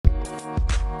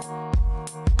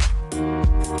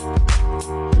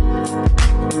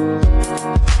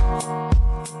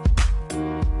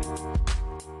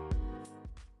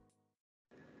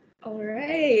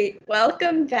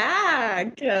welcome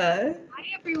back. Hi,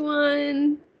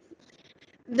 everyone.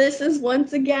 This is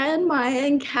once again Maya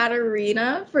and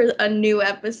Katarina for a new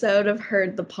episode of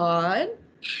Heard the Pod.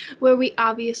 Where we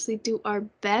obviously do our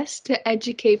best to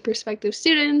educate prospective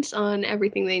students on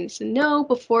everything they need to know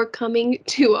before coming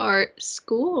to our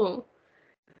school.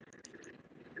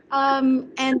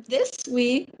 And this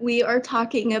week we are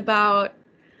talking about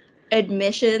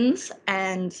admissions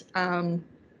and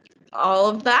all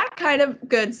of that kind of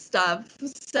good stuff.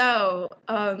 So,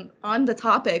 on the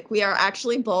topic, we are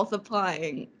actually both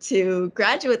applying to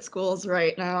graduate schools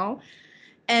right now.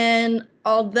 And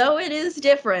although it is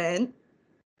different,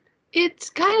 It's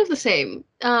kind of the same.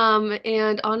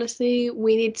 And honestly,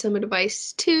 we need some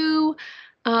advice too.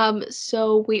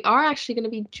 So we are actually going to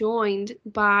be joined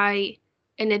by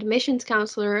an admissions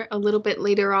counselor a little bit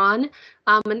later on.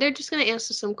 And they're just going to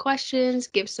answer some questions,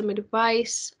 give some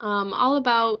advice, all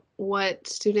about what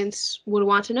students would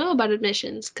want to know about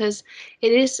admissions, because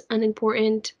it is an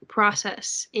important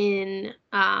process in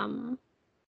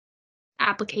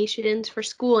applications for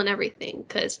school and everything,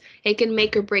 because it can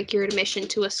make or break your admission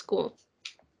to a school.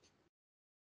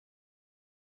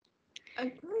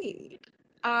 agreed.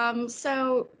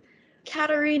 So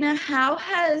Katarina, how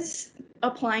has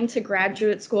applying to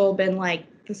graduate school been like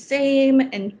the same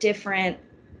and different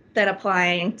than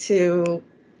applying to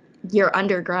your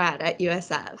undergrad at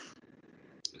USF?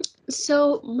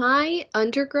 So my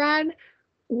undergrad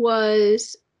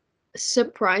was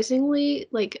surprisingly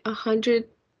like 100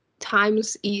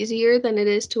 times easier than it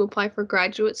is to apply for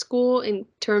graduate school in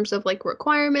terms of like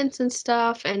requirements and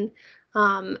stuff and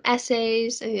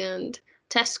essays and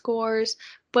test scores.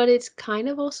 But it's kind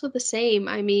of also the same.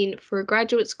 I mean, for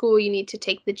graduate school, you need to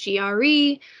take the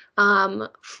GRE.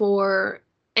 For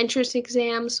entrance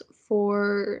exams.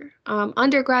 For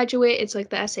undergraduate, it's like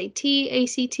the SAT,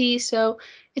 ACT. So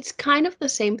it's kind of the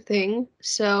same thing.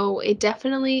 So it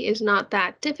definitely is not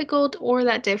that difficult or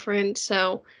that different.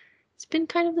 So it's been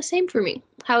kind of the same for me.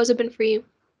 How has it been for you?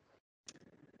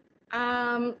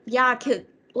 Yeah,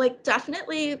 like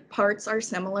definitely parts are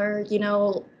similar.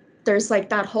 There's like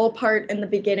that whole part in the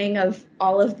beginning of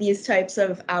all of these types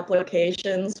of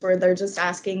applications where they're just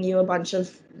asking you a bunch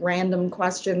of random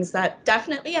questions that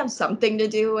definitely have something to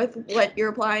do with what you're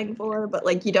applying for, but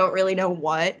like you don't really know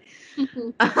what.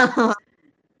 Mhm.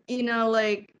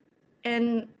 Like,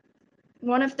 and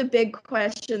one of the big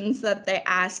questions that they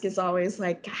ask is always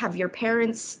like, have your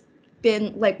parents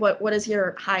been like, what is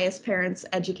your highest parents'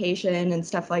 education and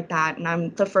stuff like that? And I'm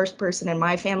the first person in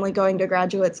my family going to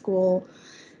graduate school.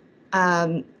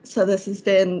 So this has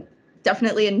been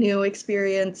definitely a new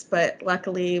experience, but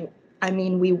luckily, I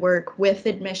mean, we work with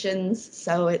admissions,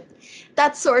 so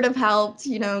that sort of helped,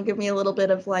 give me a little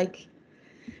bit of like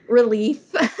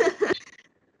relief.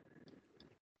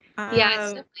 Yeah,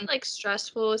 it's um, definitely like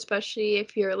stressful, especially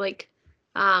if you're like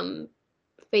um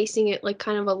facing it like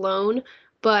kind of alone.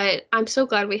 But I'm so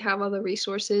glad we have all the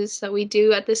resources that we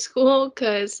do at this school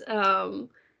because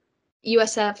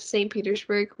USF St.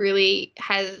 Petersburg really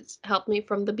has helped me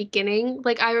from the beginning.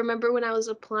 Like I remember when I was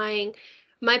applying,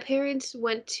 my parents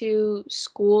went to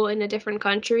school in a different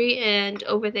country, and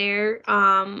over there,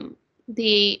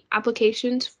 the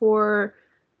applications for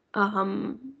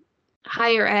um,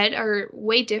 higher ed are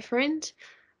way different.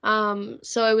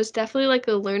 So it was definitely like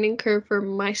a learning curve for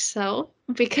myself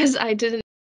because I didn't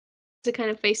to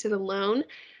kind of face it alone.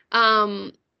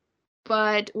 Um,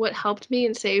 but what helped me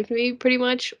and saved me pretty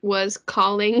much was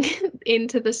calling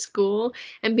into the school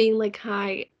and being like,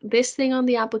 "Hi, this thing on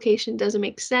the application doesn't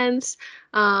make sense.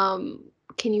 Um,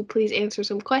 can you please answer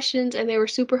some questions?" And they were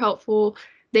super helpful.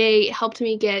 They helped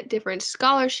me get different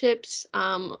scholarships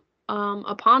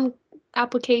upon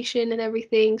application and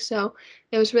everything. So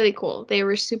it was really cool. They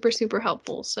were super, super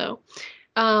helpful. So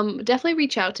definitely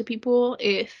reach out to people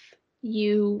if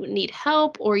you need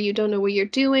help or you don't know what you're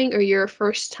doing or you're a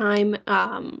first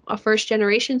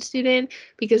generation student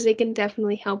because they can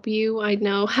definitely help you. I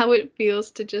know how it feels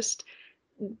to just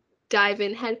dive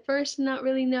in head first and not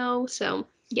really know. So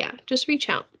yeah, just reach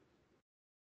out.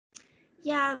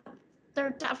 yeah,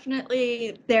 they're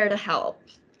definitely there to help.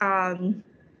 Um,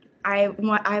 when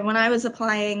I was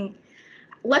applying,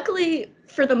 luckily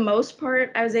for the most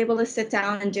part, I was able to sit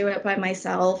down and do it by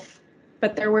myself.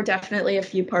 But there were definitely a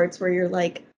few parts where you're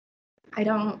like, I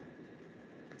don't,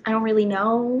 I don't really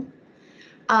know.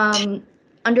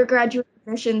 Undergraduate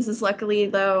admissions is luckily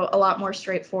though a lot more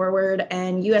straightforward,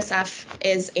 and USF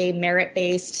is a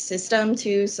merit-based system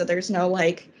too, so there's no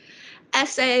like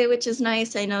essay, which is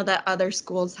nice. I know that other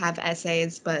schools have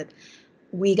essays, but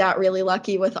we got really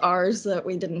lucky with ours that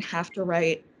we didn't have to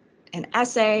write an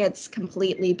essay. It's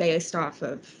completely based off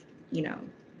of, you know,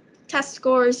 test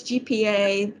scores,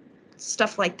 GPA,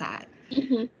 stuff like that.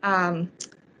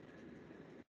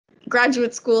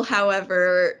 Graduate school,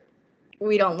 however,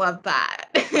 we don't love that.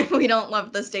 We don't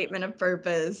love the statement of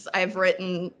purpose. I've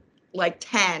written like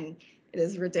 10. It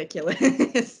is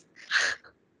ridiculous.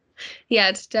 Yeah,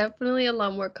 it's definitely a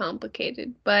lot more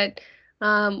complicated, but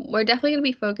we're definitely going to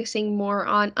be focusing more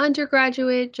on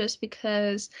undergraduate just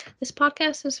because this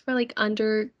podcast is for like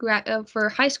for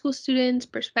high school students,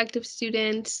 prospective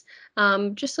students,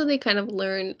 just so they kind of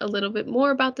learn a little bit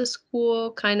more about the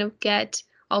school, kind of get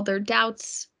all their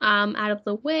doubts out of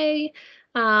the way.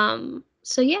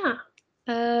 So yeah.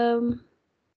 So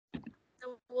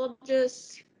we'll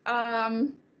just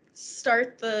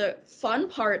start the fun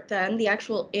part then, the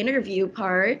actual interview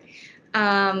part.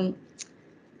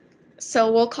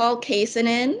 So we'll call Kaysen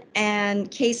in, and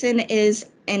Kaysen is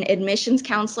an admissions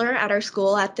counselor at our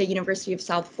school at the University of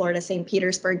South Florida St.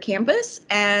 Petersburg campus,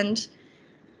 and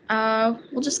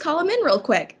we'll just call him in real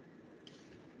quick.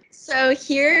 So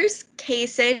here's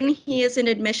Kaysen. He is an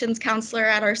admissions counselor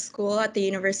at our school at the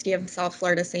University of South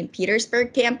Florida St.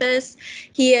 Petersburg campus.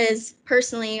 He is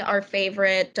personally our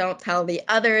favorite. Don't tell the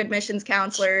other admissions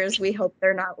counselors. We hope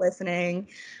they're not listening.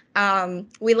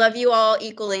 We love you all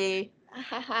equally.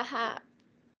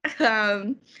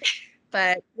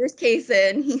 But here's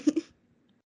Kaysen.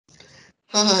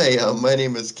 Hi, my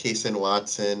name is Kaysen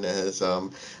Watson, as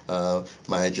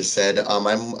Maya just said. I'm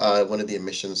one of the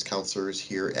admissions counselors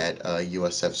here at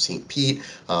USF St. Pete.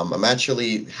 I'm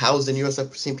actually housed in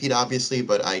USF St. Pete, obviously,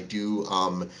 but I do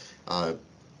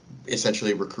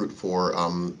essentially recruit for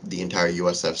the entire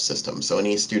USF system. So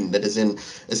any student that is in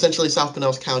essentially South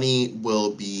Pinellas County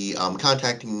will be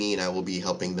contacting me, and I will be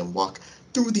helping them walk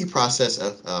through the process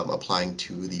of applying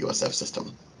to the USF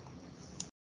system.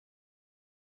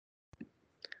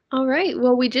 All right.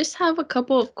 Well, we just have a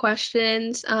couple of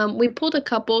questions. We pulled a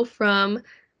couple from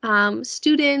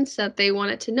students that they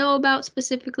wanted to know about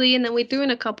specifically, and then we threw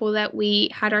in a couple that we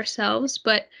had ourselves.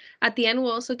 But at the end,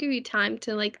 we'll also give you time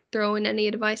to like throw in any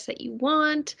advice that you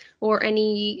want or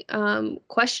any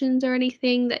questions or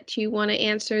anything that you want to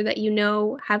answer that you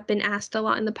know have been asked a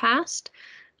lot in the past.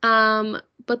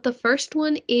 But the first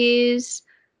one is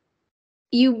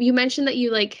you mentioned that you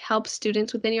like help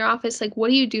students within your office. Like, what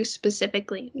do you do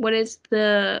specifically? What is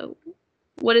the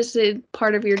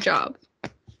part of your job?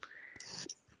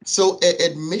 So the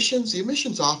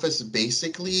admissions office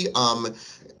basically,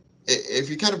 if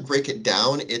you kind of break it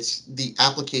down, it's the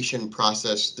application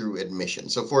process through admission.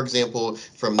 So for example,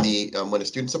 from the when a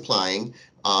student's applying,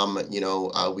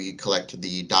 we collect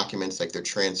the documents like their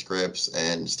transcripts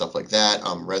and stuff like that,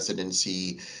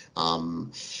 residency.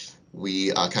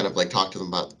 We kind of like talk to them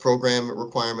about the program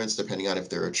requirements, depending on if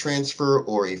they're a transfer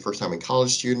or a first-time in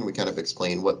college student. We kind of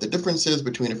explain what the difference is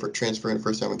between a transfer and a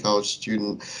first-time in college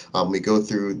student. We go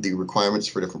through the requirements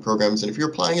for different programs. And if you're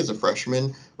applying as a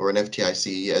freshman or an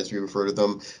FTIC, as we refer to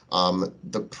them,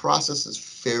 the process is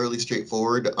fairly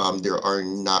straightforward. There are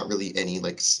not really any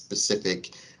like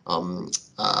specific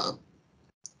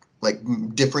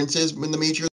differences in the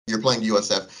major. You're applying to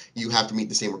USF, you have to meet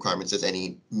the same requirements as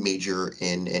any major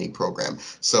in any program.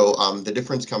 So the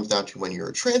difference comes down to when you're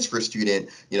a transfer student.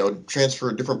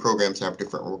 Different programs have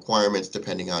different requirements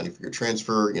depending on if you're a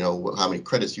transfer, how many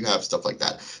credits you have, stuff like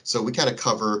that. So we kind of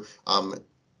cover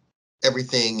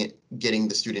everything getting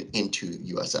the student into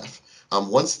USF.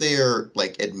 Once they're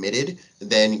like admitted,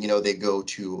 then they go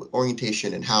to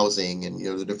orientation and housing, and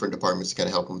the different departments to kind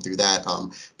of help them through that.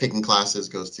 Picking classes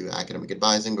goes through academic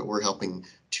advising, but we're helping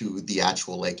to the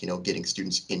actual getting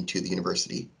students into the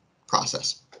university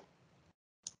process.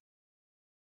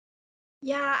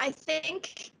 Yeah, I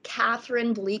think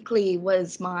Catherine Bleakley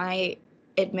was my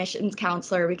admissions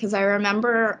counselor because I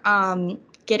remember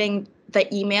getting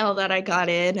the email that I got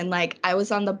in, and like I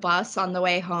was on the bus on the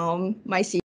way home my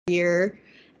senior year,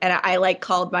 and I like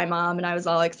called my mom and I was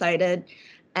all excited,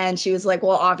 and she was like,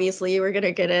 well, obviously you were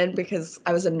gonna get in because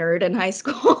I was a nerd in high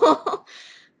school.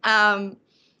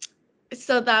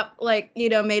 So that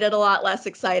made it a lot less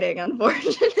exciting,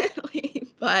 unfortunately.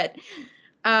 But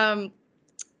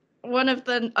one of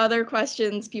the other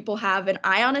questions people have, and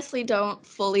I honestly don't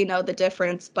fully know the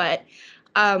difference, but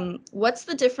what's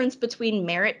the difference between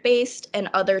merit-based and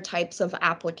other types of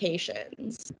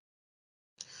applications?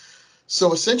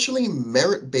 So essentially,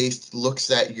 merit-based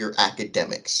looks at your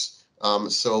academics.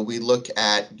 So we look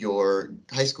at your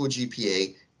high school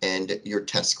GPA and your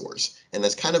test scores. And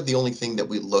that's kind of the only thing that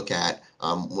we look at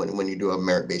when you do a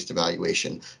merit-based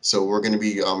evaluation. So we're going to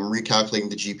be recalculating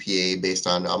the GPA based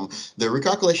on the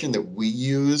recalculation that we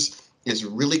use is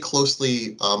really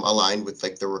closely aligned with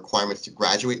like the requirements to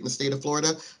graduate in the state of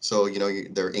Florida. So,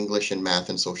 their English and math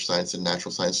and social science and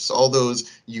natural sciences, all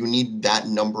those, you need that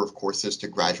number of courses to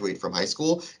graduate from high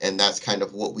school. And that's kind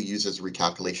of what we use as a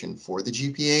recalculation for the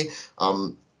GPA.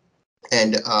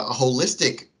 And a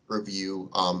holistic review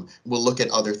will look at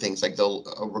other things like they'll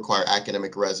require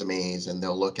academic resumes, and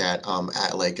they'll look at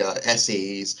like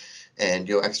essays and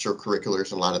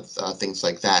extracurriculars and a lot of things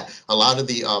like that. A lot of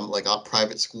the like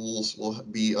private schools will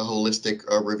be a holistic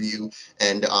review,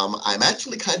 and I'm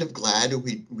actually kind of glad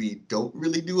we don't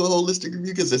really do a holistic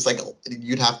review, because it's like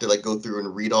you'd have to like go through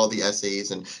and read all the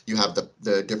essays, and you have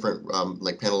the different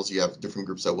like panels, you have different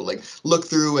groups that will like look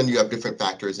through, and you have different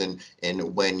factors in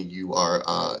when you are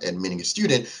admitting a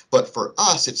student. But for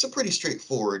us, it's a pretty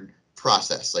straightforward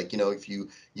process. Like, if you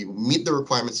meet the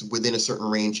requirements within a certain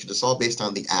range, it's all based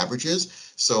on the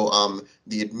averages. So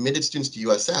the admitted students to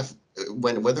USF,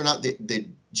 whether or not the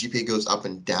GPA goes up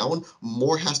and down,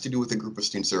 more has to do with the group of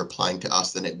students that are applying to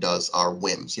us than it does our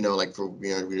whims. Like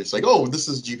we're just like, oh, this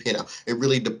is GPA now. It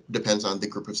really depends on the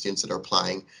group of students that are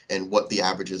applying and what the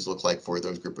averages look like for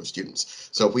those group of students.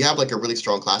 So if we have like a really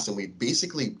strong class, and we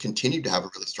basically continue to have a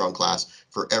really strong class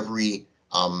for every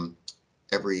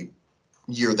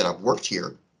year that I've worked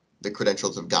here, the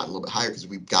credentials have gotten a little bit higher because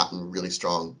we've gotten really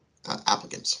strong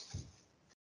applicants.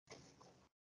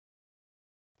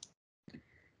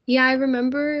 Yeah, I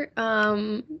remember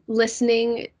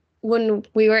listening when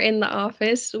we were in the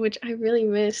office, which I really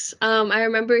miss. I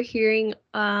remember hearing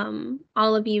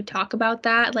all of you talk about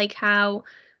that, like how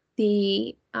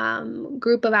the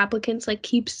group of applicants like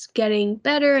keeps getting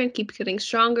better and keeps getting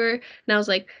stronger. And I was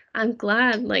like, I'm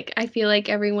glad. Like, I feel like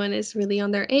everyone is really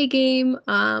on their A game,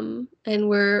 and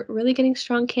we're really getting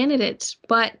strong candidates.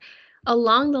 But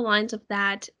along the lines of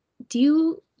that, do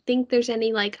you think there's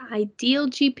any like ideal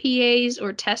GPAs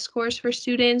or test scores for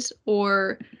students,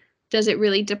 or does it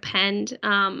really depend?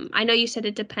 I know you said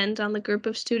it depends on the group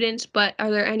of students, but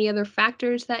are there any other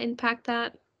factors that impact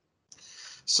that?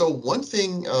 So one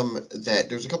thing that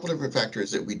there's a couple different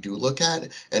factors that we do look at,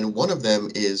 and one of them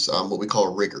is what we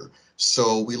call rigor.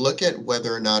 So we look at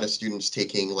whether or not a student's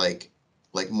taking like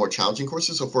more challenging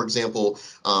courses. So for example,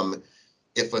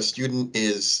 if a student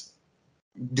is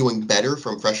doing better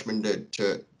from freshman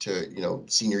to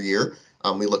senior year.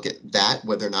 We look at that,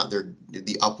 whether or not they're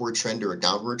the upward trend or a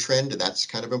downward trend. That's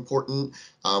kind of important.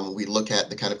 We look at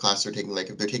the kind of class they're taking, like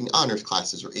if they're taking honors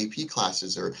classes or AP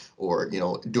classes or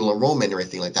dual enrollment or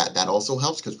anything like that. That also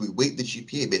helps because we weight the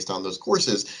GPA based on those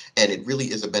courses, and it really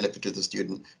is a benefit to the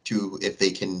student to if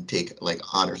they can take like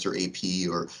honors or AP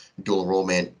or dual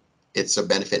enrollment. It's a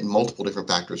benefit in multiple different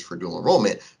factors for dual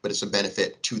enrollment, but it's a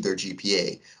benefit to their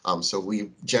GPA. So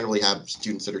we generally have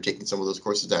students that are taking some of those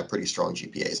courses that have pretty strong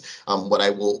GPAs. What I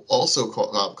will also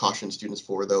caution students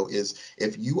for, though, is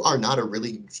if you are not a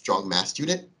really strong math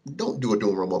student, don't do a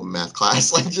dual enrollment math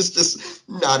class. Like just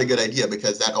not a good idea,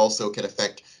 because that also can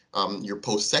affect your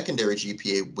post-secondary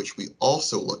GPA, which we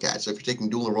also look at. So if you're taking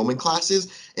dual enrollment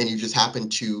classes and you just happen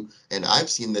to, and I've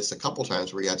seen this a couple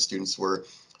times where you had students where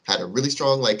had a really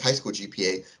strong like high school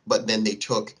GPA, but then they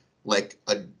took like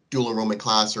a dual enrollment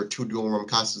class or two dual enrollment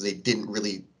classes they didn't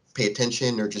really pay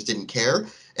attention or just didn't care,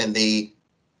 and they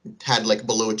had like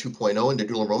below a 2.0 into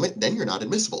dual enrollment, then you're not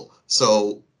admissible.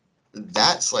 So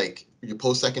that's like your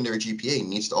post-secondary GPA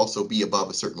needs to also be above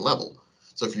a certain level.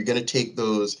 So if you're going to take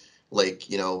those like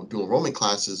dual enrollment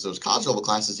classes, those college level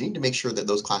classes, you need to make sure that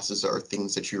those classes are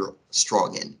things that you're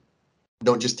strong in.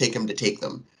 Don't just take them to take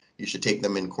them. You should take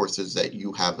them in courses that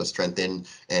you have a strength in,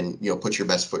 and put your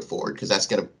best foot forward, because that's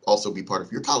going to also be part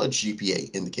of your college GPA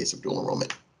in the case of dual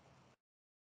enrollment.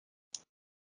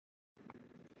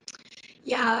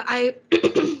 Yeah, I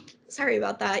sorry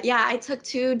about that. Yeah, I took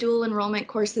 2 dual enrollment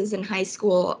courses in high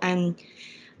school, and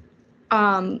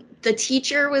the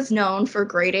teacher was known for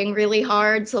grading really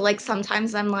hard. So like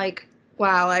sometimes I'm like,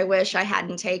 wow, I wish I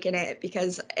hadn't taken it,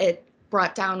 because it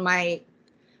brought down my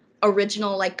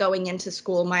original, like going into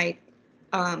school, my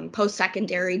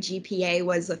post-secondary GPA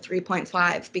was a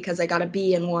 3.5 because I got a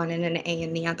B in one and an A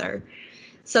in the other.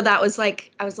 So that was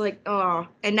like, I was like, oh,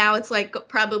 and now it's like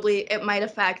probably it might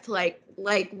affect like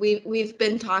we've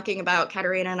been talking about,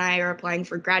 Katerina and I are applying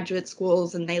for graduate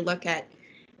schools, and they look at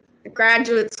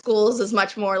graduate schools as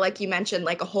much more, like you mentioned,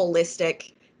 like a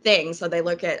holistic thing. So they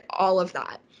look at all of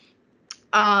that.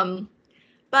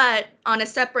 But on a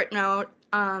separate note,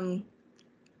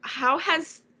 how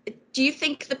has do you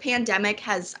think the pandemic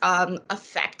has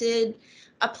affected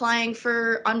applying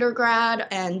for undergrad?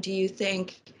 And do you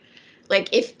think, like,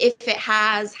 if it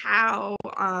has, how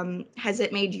has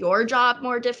it made your job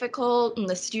more difficult and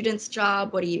the student's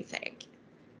job? What do you think?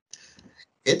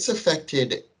 It's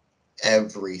affected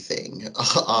everything.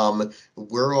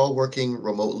 We're all working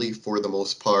remotely for the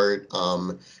most part.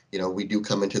 We do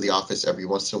come into the office every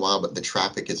once in a while, but the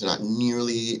traffic is not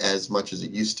nearly as much as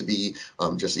it used to be,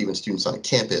 just even students on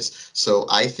campus. So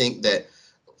I think that,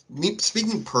 me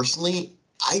speaking personally,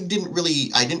 I didn't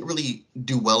really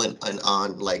do well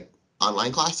on like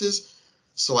online classes.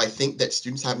 So I think that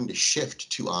students having to shift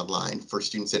to online, for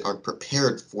students that aren't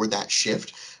prepared for that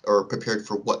shift or prepared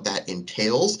for what that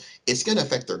entails, it's going to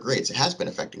affect their grades. It has been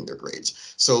affecting their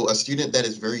grades. So a student that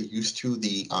is very used to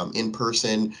the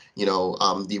in-person,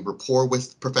 the rapport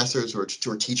with professors or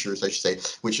teachers, I should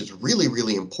say, which is really,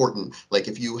 really important. Like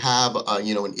if you have,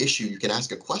 an issue, you can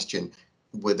ask a question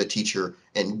with a teacher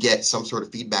and get some sort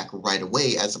of feedback right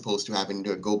away, as opposed to having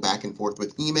to go back and forth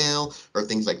with email or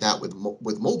things like that. With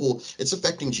mobile, it's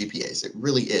affecting GPAs. It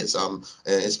really is. And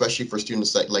especially for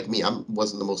students like me. I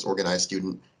wasn't the most organized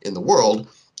student in the world,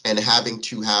 and having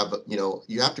to have,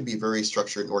 you have to be very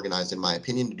structured and organized, in my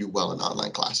opinion, to do well in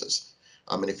online classes.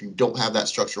 And if you don't have that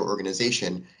structural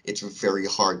organization, it's very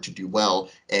hard to do well,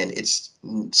 and it's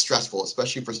stressful,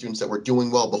 especially for students that were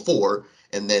doing well before,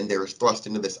 and then they're thrust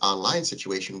into this online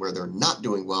situation where they're not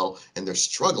doing well and they're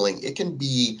struggling. It can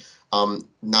be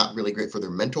not really great for their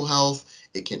mental health.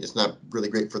 It's not really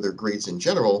great for their grades in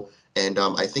general, and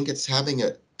I think it's taking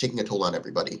a toll on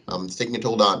everybody. It's taking a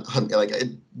toll on like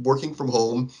working from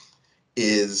home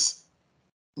is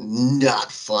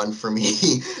not fun for me.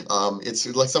 It's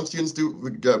like some students do,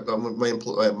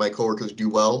 my coworkers do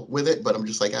well with it, but I'm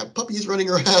just like, I have puppies running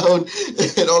around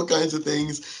and all kinds of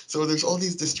things. So there's all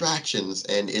these distractions,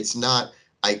 and it's not.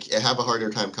 I have a harder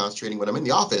time concentrating when I'm in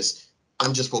the office.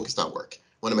 I'm just focused on work.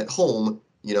 When I'm at home,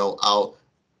 I'll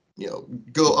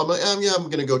go. I'm like, yeah, I'm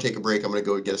gonna go take a break. I'm gonna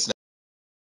go get a snack.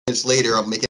 Minutes later, I'm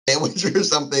making a sandwich or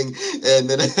something, and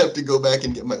then I have to go back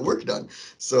and get my work done.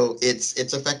 So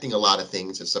it's affecting a lot of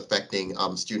things. It's affecting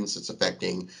students. It's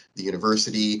affecting the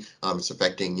university. It's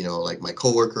affecting like my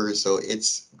coworkers. So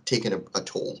it's taken a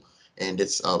toll, and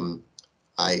it's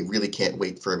I really can't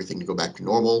wait for everything to go back to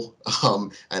normal.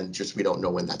 And just we don't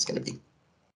know when that's going to be.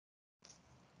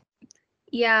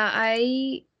 Yeah,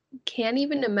 I can't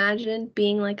even imagine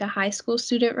being like a high school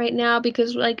student right now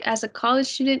because like as a college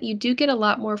student, you do get a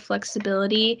lot more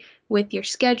flexibility with your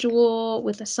schedule,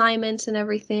 with assignments and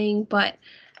everything, but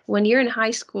when you're in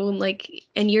high school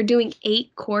and you're doing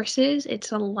 8 courses,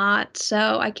 it's a lot.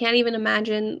 So I can't even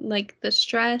imagine like the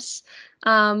stress.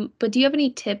 But do you have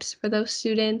any tips for those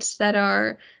students that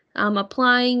are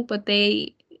applying, but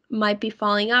they might be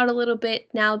falling out a little bit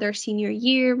now their senior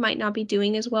year, might not be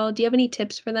doing as well? Do you have any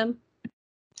tips for them?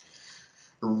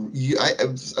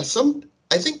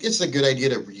 I think it's a good idea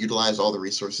to utilize all the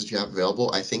resources you have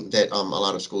available. I think that a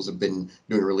lot of schools have been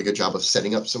doing a really good job of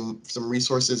setting up some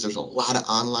resources. There's a lot of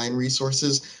online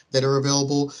resources that are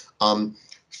available.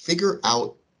 Figure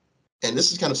out, and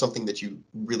this is kind of something that you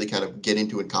really kind of get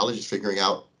into in college, is figuring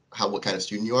out what kind of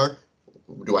student you are.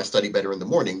 Do I study better in the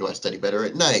morning? Do I study better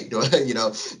at night?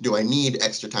 Do I need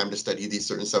extra time to study these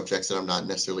certain subjects that I'm not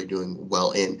necessarily doing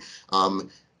well in?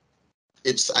 Um,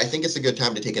 I think it's a good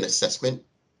time to take an assessment,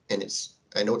 and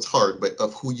I know it's hard, but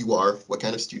of who you are, what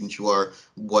kind of student you are,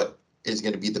 what is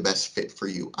going to be the best fit for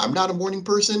you. I'm not a morning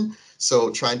person, so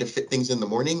trying to fit things in the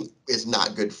morning is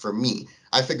not good for me.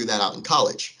 I figured that out in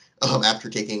college. After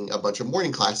taking a bunch of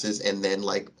morning classes and then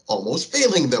like almost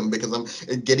failing them because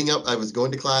I'm getting up, I was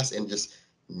going to class and just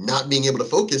not being able to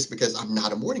focus because I'm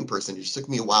not a morning person. It just took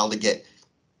me a while to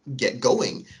get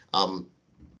going.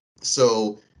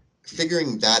 So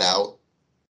figuring that out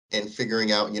and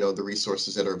figuring out the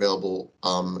resources that are available,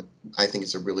 I think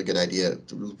it's a really good idea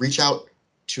to reach out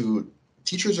to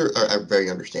teachers. Are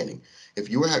very understanding. If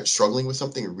you are struggling with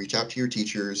something, reach out to your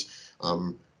teachers,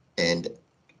 and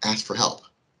ask for help.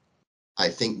 I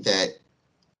think that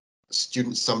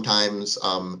students sometimes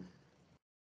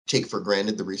take for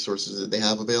granted the resources that they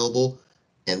have available,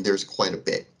 and there's quite a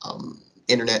bit.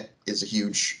 Internet is a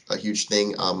huge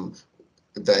thing.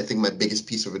 I think my biggest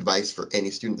piece of advice for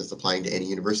any student that's applying to any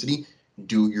university: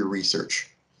 do your research.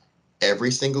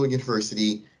 Every single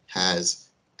university has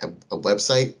a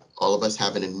website. All of us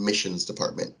have an admissions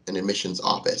department, an admissions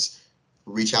office.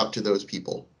 Reach out to those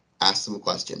people, ask them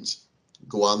questions,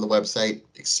 go on the website,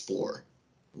 explore,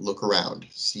 look around,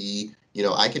 see.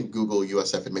 I can Google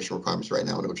USF admission requirements right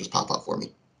now and it'll just pop up for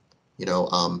me. You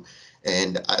know,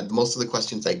 and most of the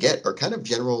questions I get are kind of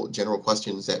general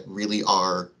questions that really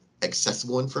are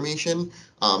accessible information.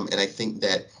 And I think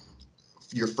that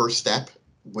your first step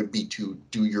would be to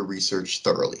do your research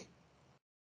thoroughly.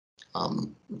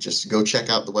 Just go check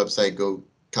out the website, go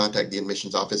contact the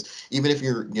admissions office. Even if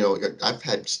I've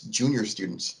had junior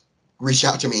students reach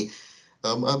out to me.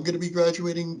 I'm going to be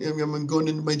graduating. I'm going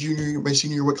into my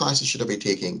senior year. What classes should I be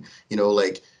taking?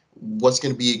 Like what's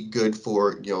going to be good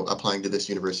for, applying to this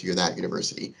university or that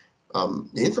university. The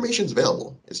information is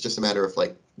available. It's just a matter of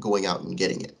like going out and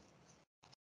getting it.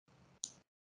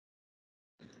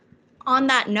 On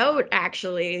that note,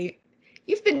 actually,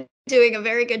 you've been doing a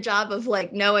very good job of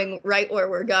like knowing right where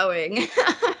we're going.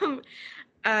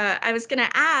 I was going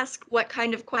to ask, what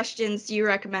kind of questions do you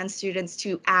recommend students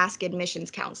to ask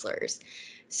admissions counselors?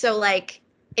 So like,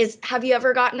 have you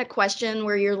ever gotten a question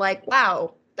where you're like,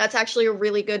 wow, that's actually a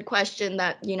really good question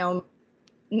that,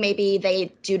 maybe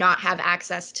they do not have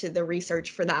access to the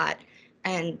research for that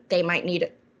and they might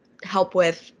need help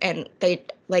with, and they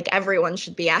like everyone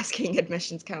should be asking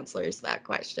admissions counselors that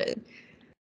question.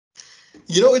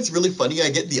 It's really funny. I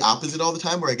get the opposite all the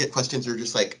time where I get questions that are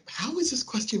just like, how is this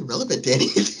question relevant to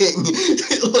anything?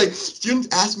 Like students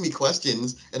ask me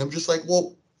questions and I'm just like,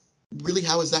 well, really,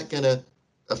 how is that going to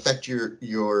affect your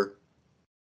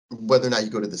whether or not you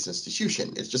go to this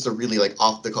institution? It's just a really like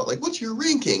off the call, like, what's your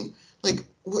ranking? Like,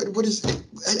 what is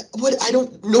what? I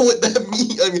don't know what that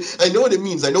means. I mean, I know what it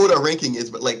means. I know what our ranking is,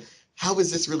 but like, how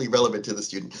is this really relevant to the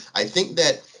student? I think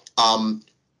that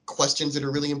questions that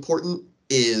are really important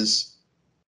is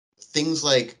things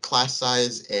like class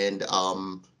size and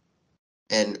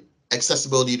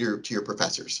accessibility to your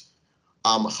professors.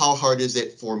 How hard is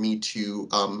it for me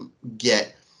to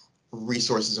get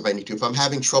resources if I need to? If I'm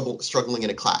having trouble struggling in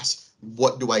a class,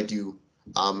 what do I do?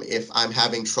 If I'm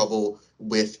having trouble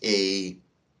with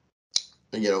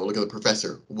look at the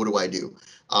professor, what do I do?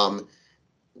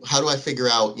 How do I figure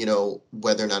out,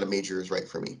 whether or not a major is right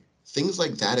for me? Things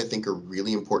like that, I think, are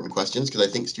really important questions because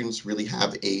I think students really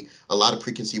have a lot of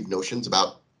preconceived notions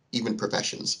about even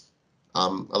professions. A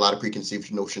lot of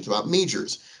preconceived notions about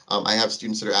majors. I have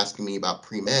students that are asking me about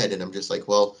pre-med, and I'm just like,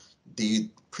 well, the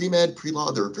pre-med,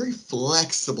 pre-law, they're very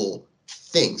flexible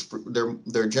things.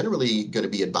 They're generally going to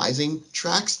be advising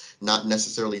tracks, not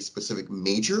necessarily a specific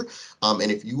major.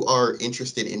 And if you are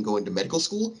interested in going to medical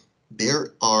school,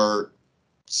 there are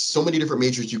so many different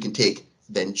majors you can take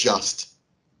than just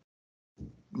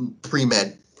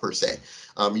pre-med per se.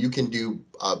 You can do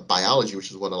biology,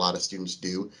 which is what a lot of students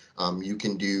do. You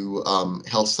can do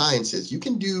health sciences. You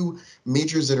can do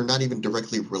majors that are not even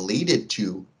directly related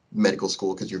to medical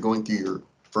school because you're going through your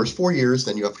first 4 years,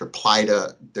 then you have to apply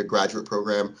to the graduate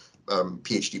program,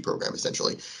 PhD program,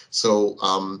 essentially. So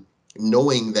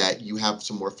knowing that you have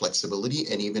some more flexibility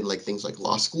and even like things like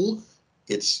law school,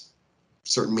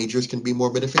 certain majors can be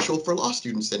more beneficial for law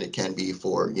students than it can be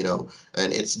for,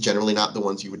 and it's generally not the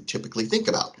ones you would typically think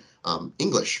about.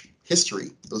 English,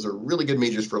 history, those are really good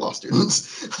majors for law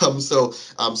students. So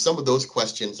some of those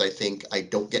questions I think I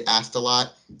don't get asked a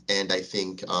lot, and I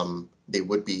think they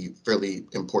would be fairly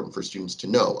important for students to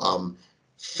know.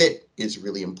 Fit is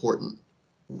really important.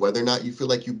 Whether or not you feel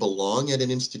like you belong at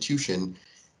an institution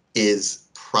is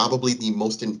probably the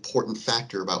most important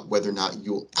factor about whether or not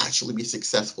you'll actually be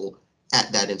successful at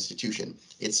that institution.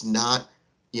 It's not,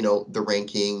 the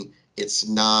ranking. It's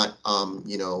not,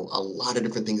 a lot of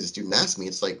different things a student asks me.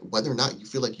 It's like whether or not you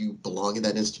feel like you belong in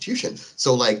that institution.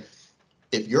 So like,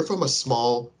 if you're from a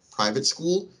small private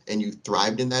school and you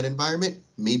thrived in that environment,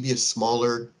 maybe a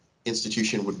smaller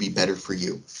institution would be better for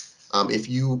you. If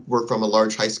you were from a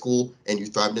large high school and you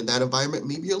thrived in that environment,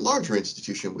 maybe a larger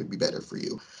institution would be better for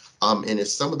you. And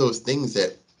it's some of those things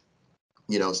that,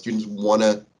 students want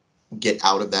to get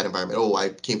out of that environment. Oh, I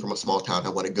came from a small town. I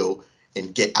want to go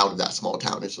and get out of that small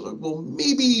town. And so, like, well,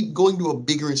 maybe going to a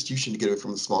bigger institution to get away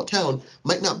from the small town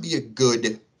might not be a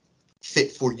good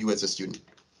fit for you as a student.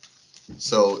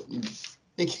 So,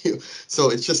 thank you. So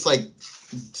it's just like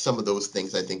some of those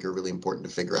things I think are really important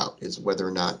to figure out is whether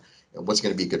or not what's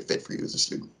going to be a good fit for you as a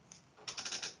student.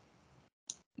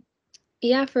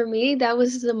 Yeah, for me, that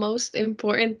was the most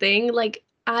important thing. Like,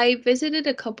 I visited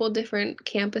a couple different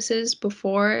campuses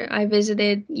before. I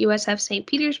visited USF St.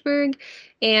 Petersburg,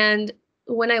 and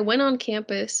when I went on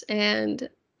campus and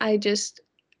I just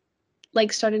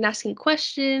like started asking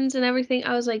questions and everything,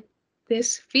 I was like,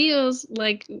 this feels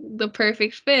like the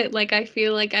perfect fit. Like, I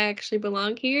feel like I actually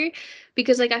belong here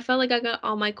because like I felt like I got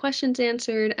all my questions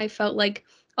answered. I felt like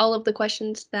all of the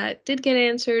questions that did get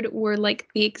answered were like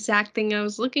the exact thing I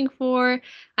was looking for.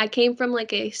 I came from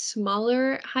like a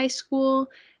smaller high school,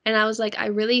 and I was like, I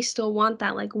really still want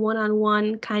that like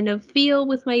one-on-one kind of feel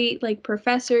with my like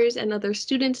professors and other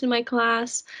students in my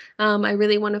class. I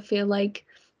really want to feel like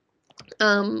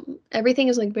everything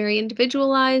is like very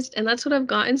individualized, and that's what I've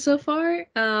gotten so far.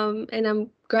 And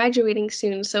I'm graduating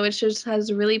soon, so it just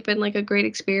has really been like a great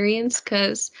experience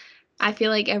because I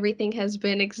feel like everything has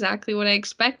been exactly what I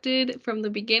expected from the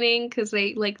beginning because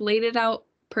they like laid it out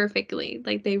perfectly.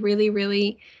 Like they really,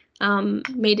 really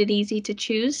made it easy to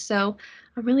choose. So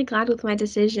I'm really glad with my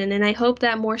decision, and I hope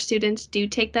that more students do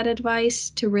take that advice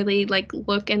to really like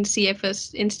look and see if a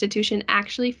institution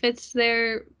actually fits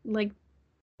their like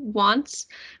wants,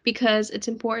 because it's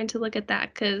important to look at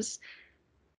that because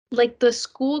like the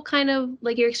school kind of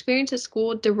like your experience at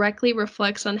school directly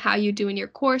reflects on how you do in your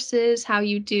courses, how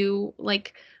you do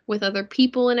like with other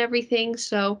people and everything.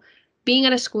 So being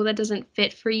at a school that doesn't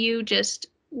fit for you just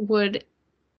would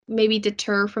maybe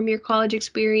deter from your college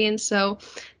experience. So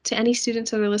to any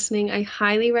students that are listening, I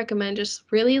highly recommend just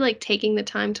really like taking the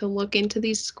time to look into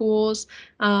these schools.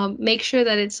 Make sure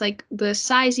that it's like the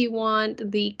size you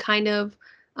want, the kind of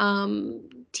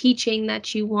teaching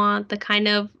that you want, the kind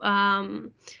of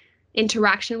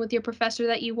interaction with your professor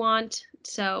that you want.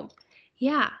 So,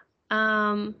 yeah.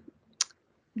 Um,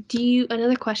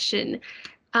 another question.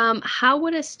 How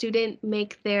would a student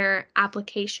make their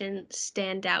application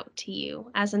stand out to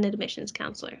you as an admissions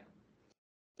counselor?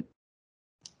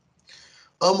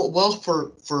 Well,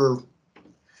 for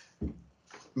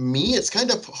me, it's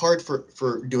kind of hard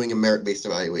for doing a merit-based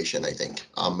evaluation, I think,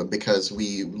 because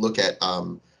we look at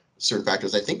certain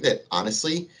factors. I think that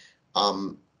honestly,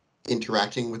 um,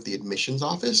 interacting with the admissions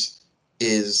office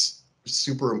is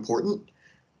super important,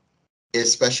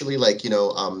 especially like,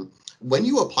 when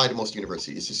you apply to most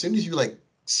universities, as soon as you like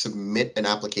submit an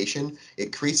application,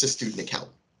 it creates a student account.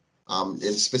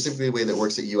 And specifically the way that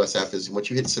works at USF is once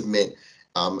you hit submit,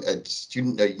 a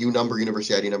U number,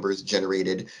 university ID number is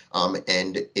generated,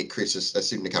 and it creates a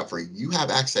student account for you. You have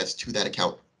access to that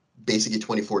account basically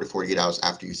 24 to 48 hours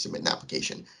after you submit an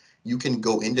application. You can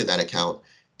go into that account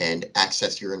and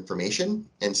access your information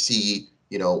and see,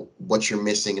 what you're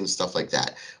missing and stuff like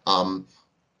that.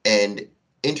 And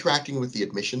interacting with the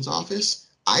admissions office,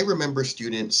 I remember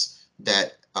students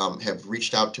that have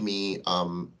reached out to me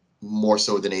more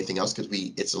so than anything else because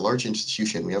it's a large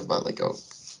institution. We have about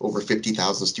over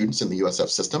 50,000 students in the USF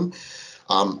system.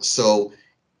 So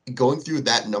going through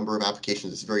that number of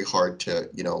applications, it's very hard to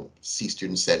see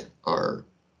students that are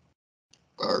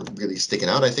really sticking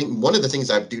out. I think one of the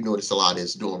things I do notice a lot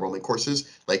is dual enrollment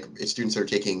courses. Like students that are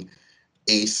taking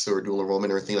ACE or dual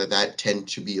enrollment or anything like that tend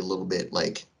to be a little bit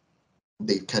like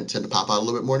they kind of tend to pop out a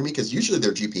little bit more to me because usually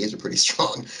their GPAs are pretty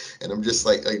strong, and I'm just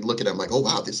like I look at them like, oh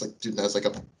wow, this like student has like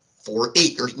a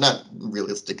 4.8 or not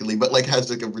realistically, but like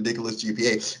has like a ridiculous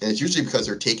GPA, and it's usually because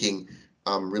they're taking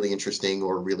really interesting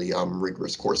or really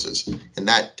rigorous courses, and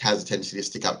that has a tendency to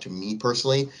stick out to me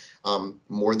personally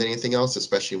more than anything else,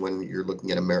 especially when you're looking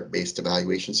at a merit-based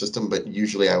evaluation system. But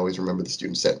usually I always remember the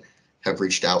students that have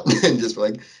reached out and just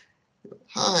like,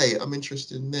 hi, I'm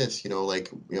interested in this,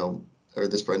 or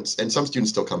this friend, and some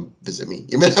students still come visit me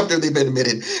even after they've been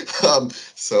admitted.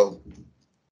 So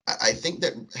I think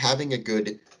that having a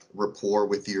good rapport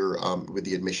with with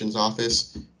the admissions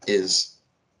office is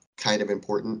kind of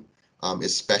important,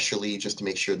 especially just to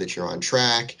make sure that you're on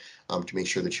track, to make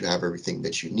sure that you have everything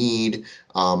that you need,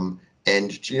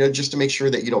 and just to make sure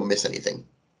that you don't miss anything.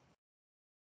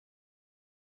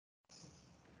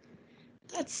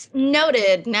 That's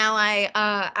noted. Now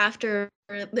after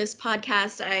this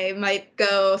podcast, I might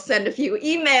go send a few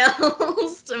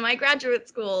emails to my graduate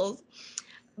schools,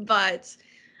 but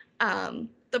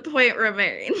the point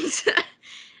remains.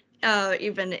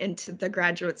 Even into the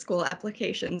graduate school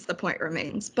applications, the point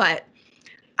remains. But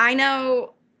I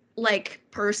know, like,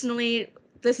 personally,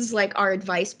 this is like our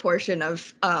advice portion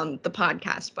of the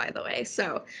podcast, by the way.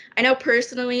 So I know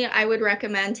personally, I would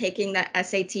recommend taking the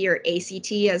SAT or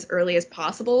ACT as early as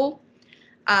possible,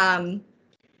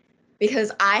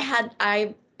 because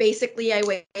I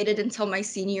waited until my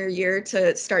senior year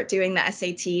to start doing the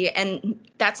SAT, and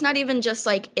that's not even just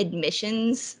like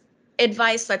admissions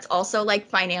advice, that's also like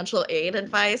financial aid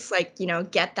advice, like,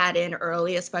 get that in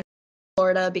early, especially in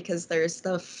Florida, because there's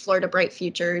the Florida Bright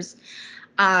Futures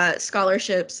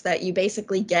scholarships that you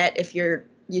basically get if you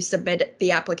submit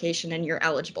the application and you're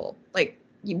eligible. Like,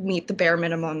 you meet the bare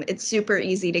minimum. It's super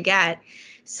easy to get.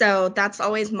 So that's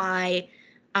always my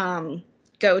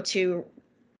go-to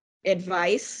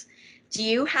advice. Do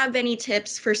you have any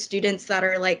tips for students that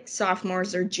are like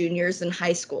sophomores or juniors in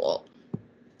high school?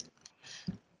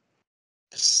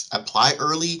 Apply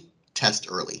early, test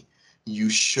early. You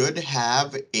should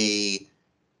have a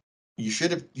you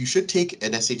should take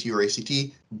an SAT or ACT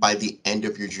by the end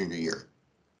of your junior year.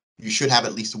 You should have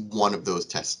at least one of those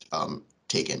tests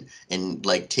taken and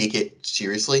like take it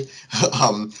seriously,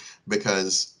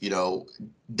 because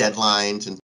deadlines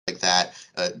and like that.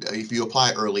 If you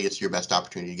apply early, it's your best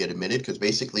opportunity to get admitted because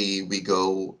basically we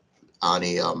go on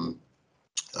a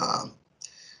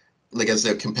like as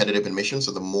a competitive admission.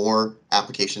 So the more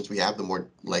applications we have, the more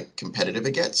like competitive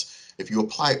it gets. If you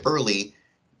apply early,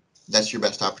 that's your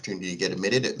best opportunity to get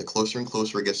admitted. The closer and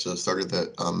closer it gets to the start of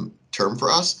the term for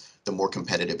us, the more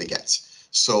competitive it gets.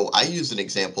 So I use an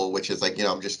example, which is like,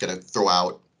 I'm just going to throw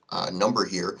out a number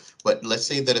here, but let's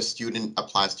say that a student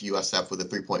applies to USF with a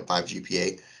 3.5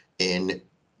 GPA in,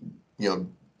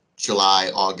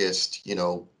 July, August,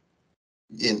 in,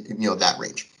 that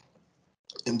range,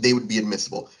 and they would be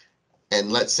admissible.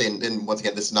 And let's say, and once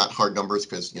again, this is not hard numbers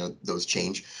because those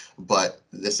change, but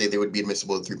let's say they would be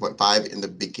admissible at 3.5 in the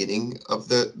beginning of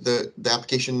the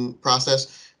application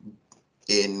process.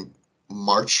 In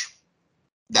March,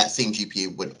 that same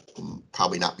GPA would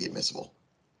probably not be admissible.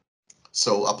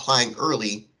 So applying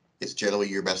early is generally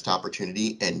your best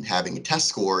opportunity, and having a test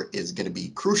score is going to be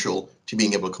crucial to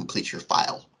being able to complete your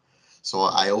file. So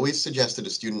I always suggest that a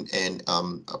student and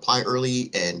apply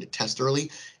early and test early,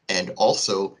 and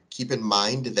also keep in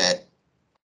mind that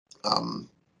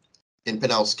in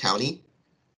Pinellas County,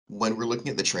 when we're looking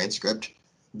at the transcript,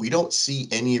 we don't see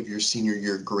any of your senior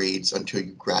year grades until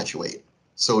you graduate.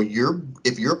 So if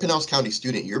you're a Pinellas County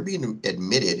student, you're being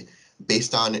admitted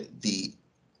based on the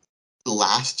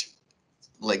last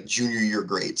like junior year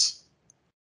grades,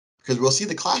 because we'll see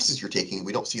the classes you're taking,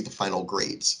 we don't see the final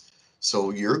grades.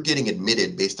 So you're getting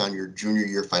admitted based on your junior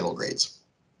year final grades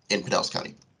in Pinellas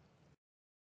County.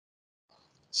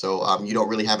 So you don't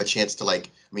really have a chance to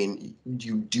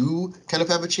you do kind of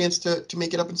have a chance to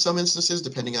make it up in some instances,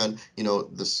 depending on,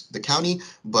 the county,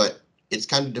 but it's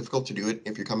kind of difficult to do it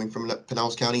if you're coming from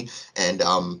Pinellas County, and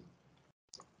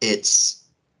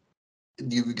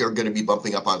you are going to be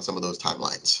bumping up on some of those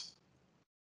timelines.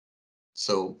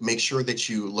 So make sure that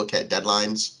you look at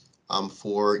deadlines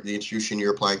for the institution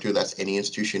you're applying to. That's any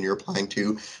institution you're applying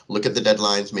to. Look at the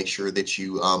deadlines, make sure that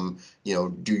you,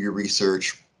 do your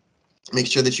research. Make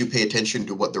sure that you pay attention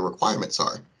to what the requirements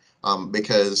are, and make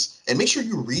sure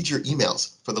you read your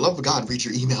emails. For the love of God, read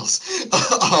your emails.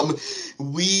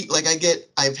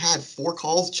 I've had 4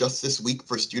 calls just this week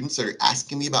for students that are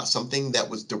asking me about something that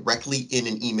was directly in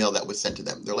an email that was sent to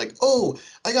them. They're like, oh,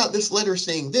 I got this letter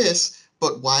saying this,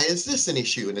 but why is this an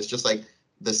issue? And it's just like,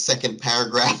 the second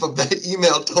paragraph of that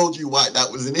email told you why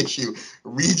that was an issue.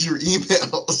 Read your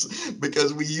emails,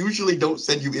 because we usually don't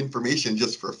send you information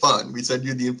just for fun. We send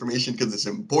you the information because it's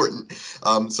important.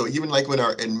 So even like when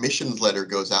our admissions letter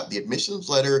goes out, the admissions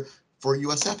letter for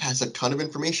USF has a ton of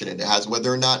information. It has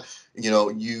whether or not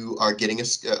you are getting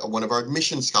one of our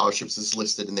admission scholarships is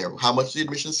listed in there, how much the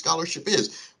admission scholarship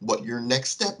is, what your next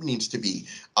step needs to be.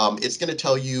 It's going to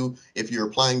tell you if you're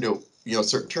applying to a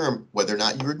certain term, whether or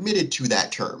not you're admitted to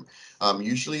that term.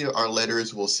 Usually our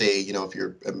letters will say, if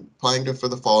you're applying for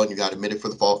the fall and you got admitted for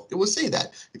the fall, it will say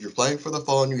that. If you're applying for the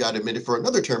fall and you got admitted for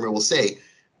another term, it will say,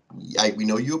 we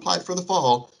know you applied for the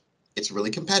fall. It's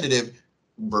really competitive.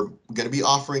 We're going to be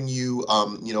offering you,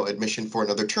 admission for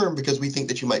another term because we think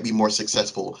that you might be more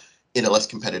successful in a less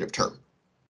competitive term.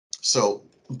 So,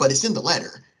 but it's in the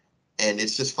letter. And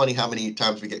it's just funny how many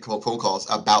times we get phone calls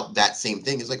about that same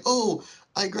thing. It's like, oh,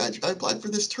 I applied for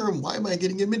this term. Why am I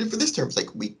getting admitted for this term? It's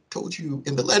like, we told you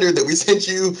in the letter that we sent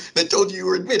you that told you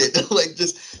were admitted.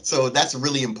 So that's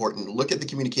really important. Look at the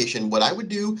communication. What I would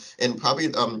do, and probably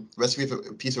the rest of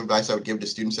a piece of advice I would give to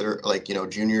students that are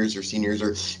juniors or seniors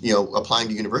or, applying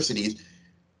to universities,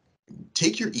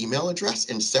 take your email address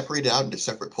and separate it out into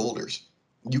separate folders.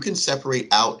 You can separate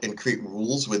out and create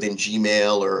rules within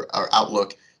Gmail or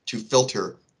Outlook to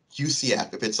filter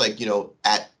UCF. If it's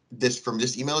at this from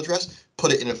this email address,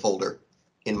 put it in a folder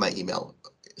in my email.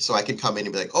 So I can come in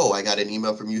and be like, oh, I got an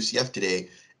email from UCF today,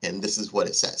 and this is what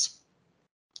it says.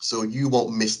 So you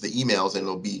won't miss the emails, and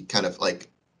it'll be kind of like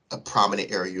a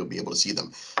prominent area. You'll be able to see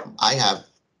them. I have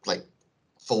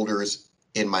folders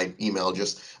in my email.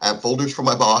 I have folders for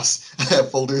my boss, I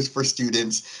have folders for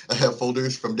students, I have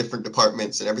folders from different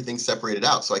departments, and everything's separated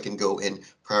out so I can go and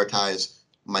prioritize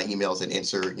my emails and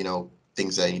answer,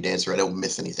 things that I need to answer. I don't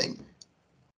miss anything.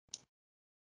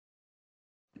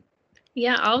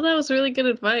 Yeah, all of that was really good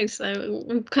advice.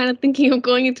 I'm kind of thinking of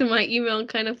going into my email and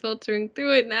kind of filtering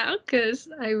through it now because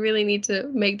I really need to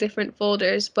make different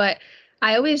folders. But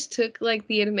I always took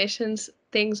the admissions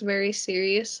things very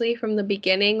seriously from the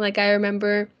beginning. I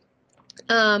remember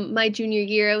my junior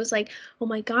year, I was like, oh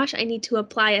my gosh, I need to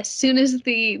apply as soon as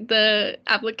the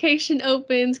application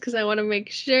opens because I want to make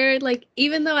sure,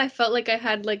 even though I felt like I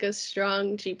had a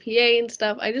strong GPA and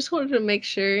stuff, I just wanted to make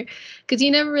sure because you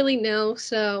never really know.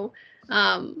 So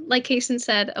like Kason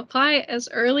said, apply as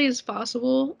early as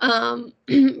possible.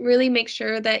 Really make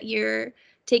sure that you're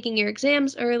taking your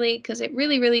exams early because it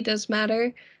really, really does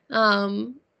matter.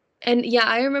 And yeah,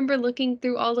 I remember looking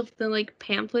through all of the like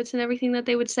pamphlets and everything that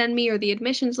they would send me or the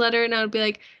admissions letter, and I would be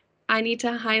like, I need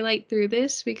to highlight through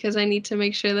this because I need to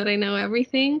make sure that I know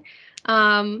everything.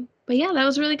 But yeah, that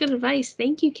was really good advice.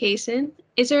 Thank you, Kason.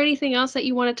 Is there anything else that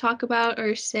you want to talk about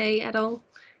or say at all?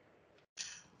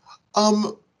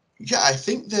 Yeah, I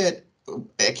think that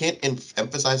I can't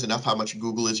emphasize enough how much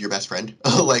Google is your best friend.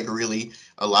 Like really,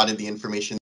 a lot of the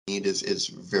information you need is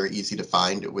very easy to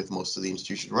find with most of the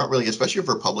institutions. We're not really, especially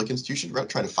for public institutions, we're not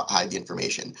trying to hide the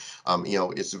information.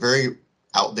 It's very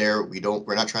out there.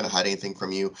 We're not trying to hide anything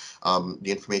from you.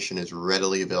 The information is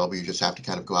readily available. You just have to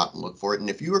kind of go out and look for it. And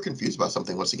if you are confused about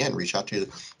something, once again, reach out to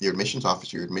your admissions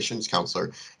officer, your admissions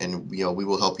counselor, and we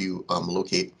will help you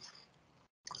locate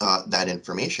that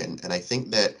information. And I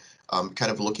think that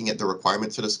kind of looking at the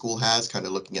requirements that a school has, kind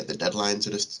of looking at the deadlines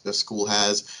that a school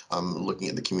has, looking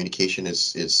at the communication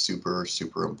is super,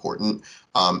 super important.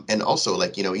 And also,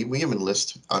 like, we even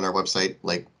list on our website,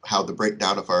 like, how the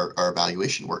breakdown of our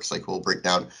evaluation works. Like, we'll break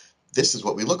down, this is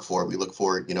what we look for. We look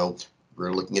for,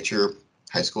 we're looking at your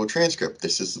high school transcript.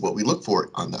 This is what we look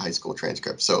for on the high school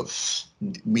transcript. So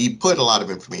we put a lot of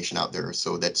information out there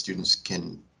so that students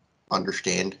can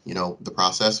understand, the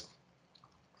process.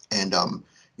 And,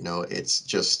 it's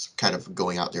just kind of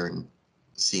going out there and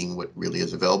seeing what really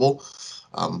is available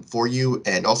for you.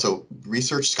 And also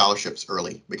research scholarships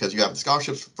early, because you have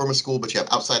scholarships from a school, but you have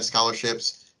outside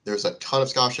scholarships. There's a ton of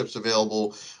scholarships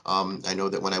available. I know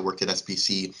that when I worked at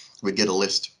SPC, we'd get a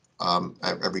list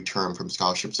every term from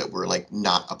scholarships that were like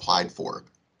not applied for.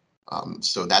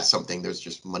 So that's something, there's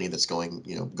just money that's going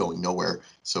nowhere.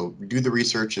 So do the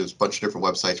research. There's a bunch of different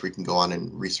websites where you can go on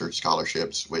and research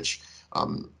scholarships, which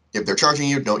if they're charging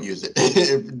you, don't use it.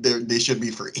 They should be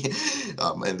free.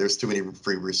 And there's too many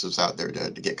free resources out there to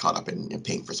get caught up in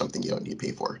paying for something you don't need to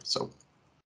pay for. So.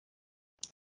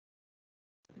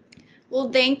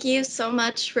 Well, thank you so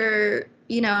much for,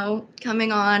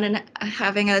 coming on and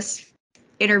having us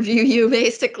interview you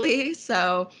basically.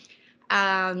 So,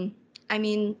 I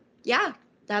mean, yeah,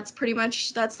 that's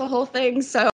the whole thing.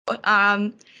 So,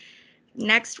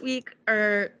 next week,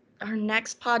 or our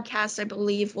next podcast, I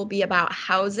believe, will be about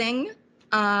housing.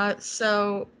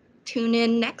 So tune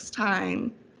in next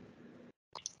time.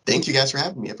 Thank you guys for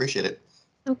having me. I appreciate it.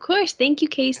 Of course. Thank you,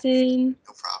 Kason.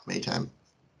 No problem. Anytime.